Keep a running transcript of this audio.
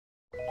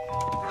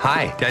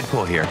Hi,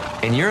 Deadpool here,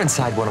 and you're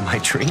inside one of my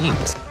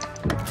dreams.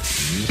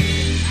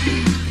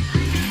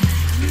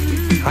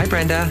 Hi,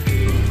 Brenda.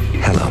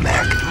 Hello,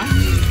 Mac.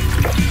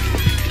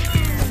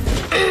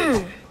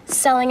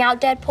 Selling out,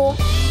 Deadpool?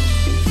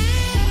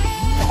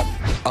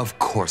 Of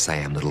course I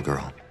am, little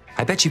girl.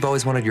 I bet you've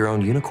always wanted your own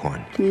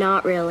unicorn.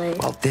 Not really.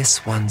 Well,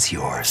 this one's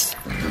yours.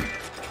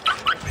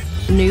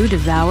 New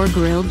Devour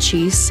grilled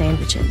cheese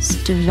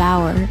sandwiches.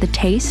 Devour the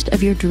taste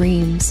of your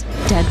dreams.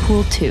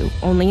 Deadpool 2,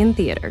 only in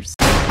theaters.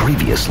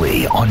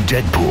 Previously on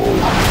Deadpool.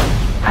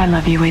 I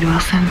love you, Wade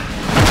Wilson.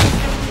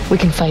 We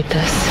can fight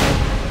this.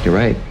 You're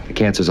right. The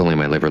cancer's only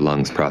my liver,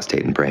 lungs,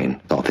 prostate, and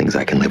brain. All things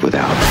I can live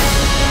without.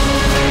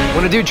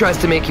 When a dude tries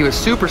to make you a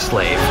super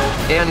slave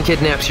and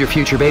kidnaps your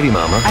future baby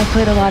mama, I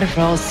played a lot of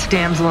roles.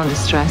 Damsel in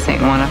distress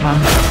ain't one of them.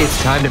 it's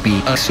time to be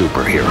a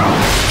superhero.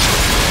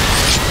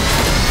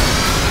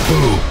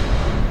 Ooh.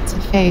 It's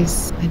a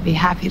face I'd be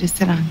happy to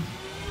sit on.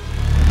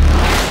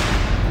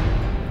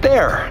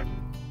 There.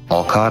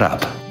 All caught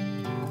up.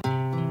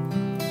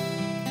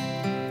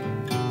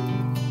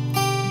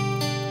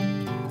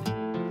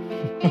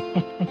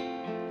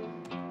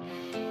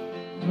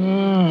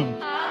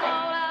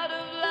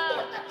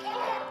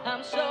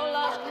 I'm so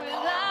lost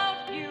without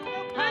you.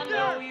 I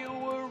know you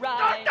were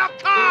right. Start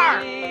the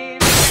car!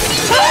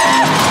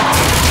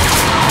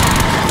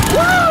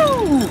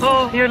 Woo!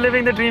 Oh, you're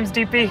living the dreams,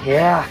 DP.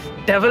 Yeah.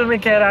 Devil may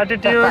care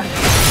attitude.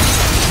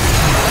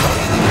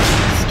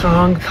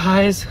 Strong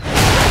thighs.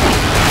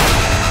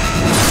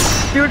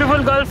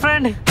 Beautiful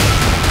girlfriend.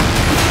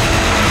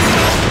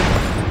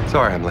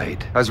 Sorry I'm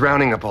late. I was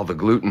rounding up all the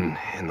gluten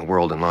in the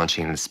world and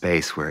launching into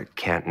space where it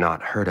can't not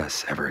hurt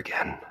us ever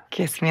again.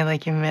 Kiss me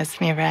like you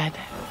miss me, Red.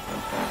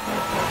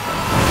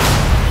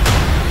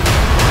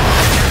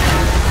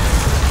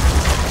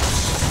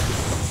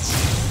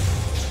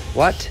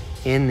 What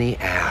in the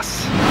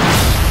ass?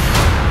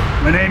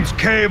 My name's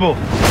Cable.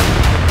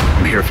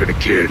 I'm here for the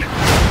kid.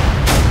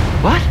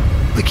 What?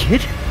 The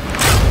kid?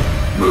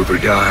 Move or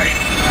die.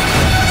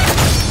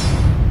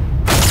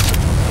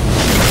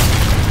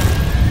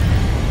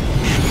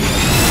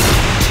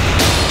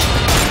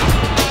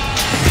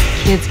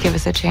 Kids give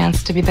us a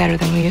chance to be better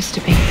than we used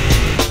to be.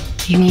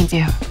 He needs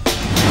you.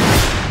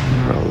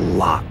 You're a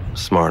lot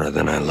smarter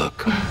than I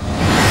look.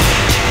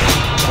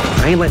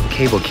 I ain't letting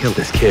Cable kill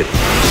this kid.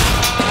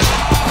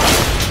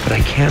 But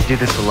I can't do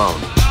this alone.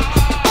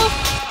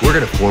 We're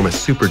gonna form a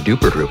super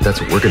duper group.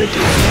 That's what we're gonna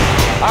do.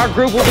 Our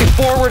group will be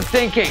forward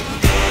thinking,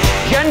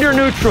 gender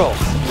neutral.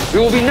 We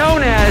will be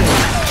known as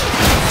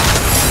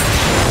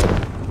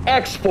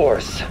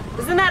X-Force.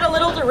 Isn't that a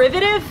little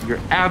derivative?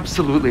 You're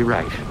absolutely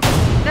right.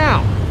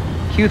 Now,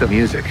 cue the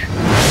music.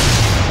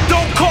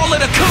 Don't call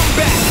it a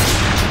comeback.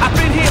 I've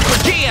been here for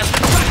years,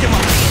 rocking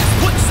my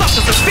hands, putting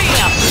suckers in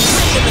fear.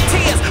 Letting the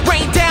tears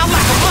rain down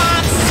like a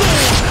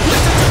monsoon.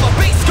 Listen to my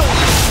bass go.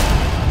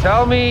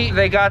 Tell me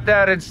they got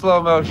that in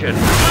slow motion.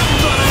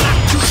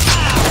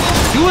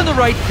 Doing the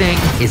right thing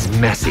is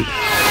messy.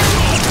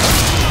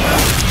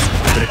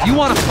 But if you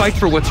want to fight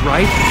for what's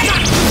right,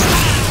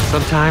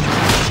 sometimes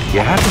you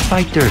have to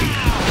fight dirty.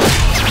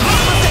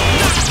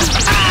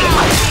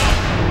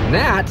 And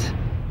that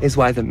is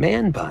why the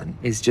man bun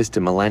is just a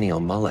millennial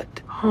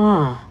mullet.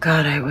 Oh,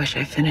 God, I wish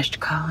I finished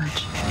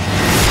college.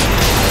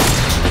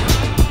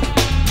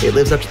 It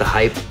lives up to the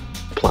hype,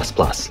 plus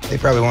plus. They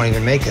probably won't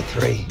even make it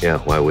 3. Yeah,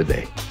 why would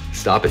they?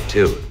 Stop it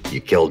too. You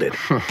killed it.